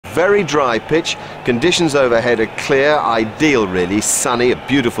Very dry pitch, conditions overhead are clear, ideal really, sunny, a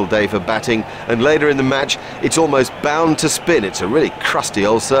beautiful day for batting, and later in the match it's almost bound to spin. It's a really crusty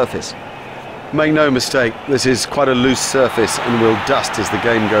old surface. Make no mistake, this is quite a loose surface and will dust as the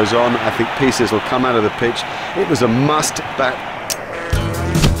game goes on. I think pieces will come out of the pitch. It was a must bat.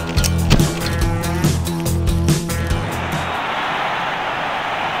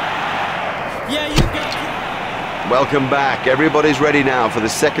 Welcome back. Everybody's ready now for the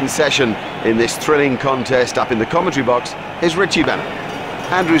second session in this thrilling contest. Up in the commentary box is Richie Banner.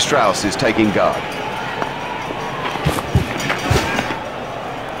 Andrew Strauss is taking guard.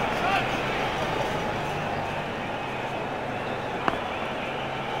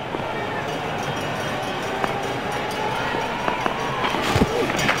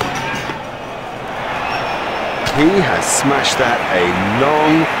 He has smashed that a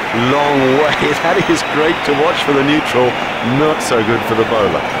long, long way. That is great to watch for the neutral, not so good for the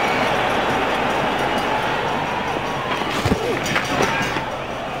bowler.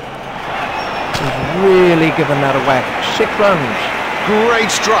 He's really given that a whack. 6 runs.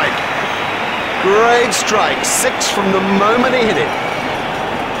 Great strike. Great strike. 6 from the moment he hit it.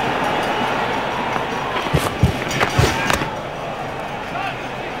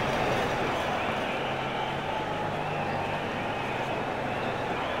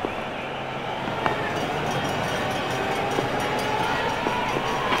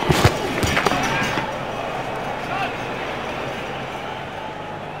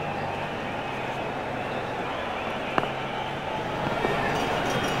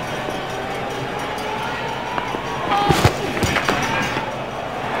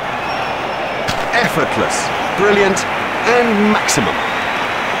 Effortless, brilliant, and maximum.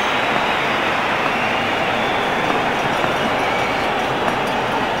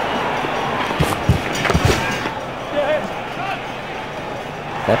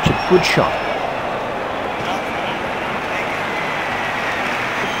 That's a good shot.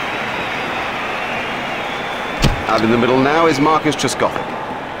 Out in the middle now is Marcus Trescothick.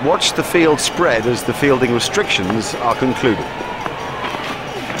 Watch the field spread as the fielding restrictions are concluded.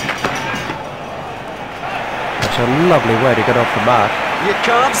 That's a lovely way to get off the mark. You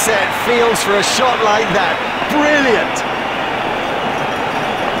can't set fields for a shot like that. Brilliant!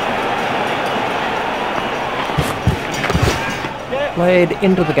 Played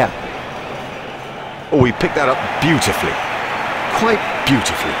into the gap. Oh, he picked that up beautifully. Quite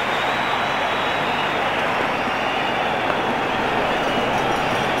beautifully.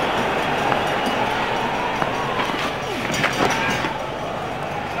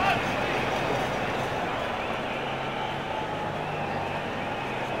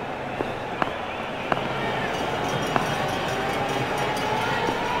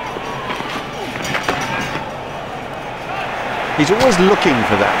 He's always looking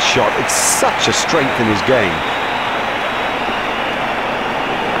for that shot. It's such a strength in his game.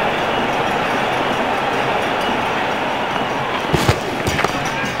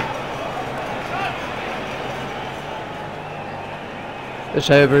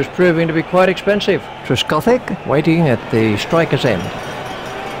 This over is proving to be quite expensive. Trescothick waiting at the striker's end.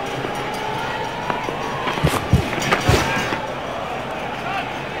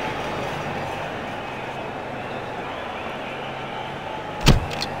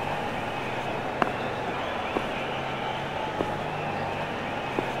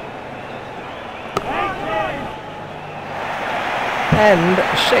 And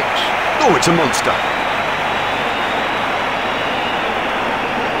 6. Oh, it's a monster.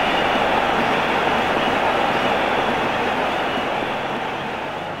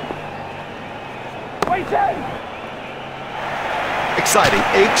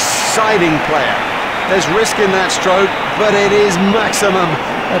 Exciting player. There's risk in that stroke, but it is maximum.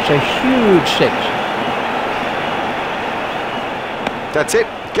 That's a huge 6. That's it.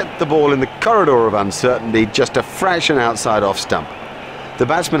 Get the ball in the corridor of uncertainty, just a fraction outside off stump. The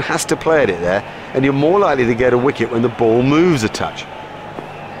batsman has to play at it there, and you're more likely to get a wicket when the ball moves a touch.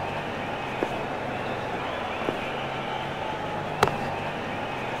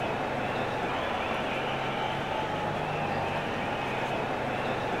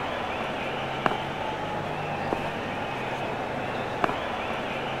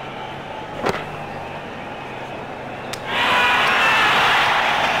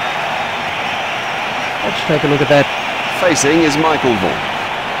 Let's take a look at that. Facing is Michael Vaughan.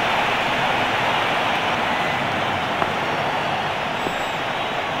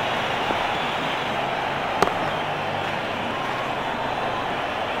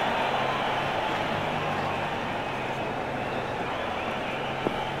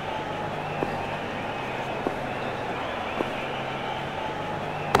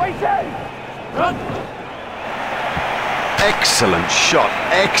 Excellent shot,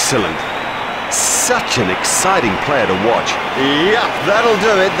 excellent. Such an exciting player to watch. Yeah, that'll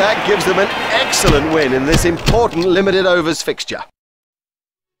do it. That gives them an excellent win in this important limited overs fixture.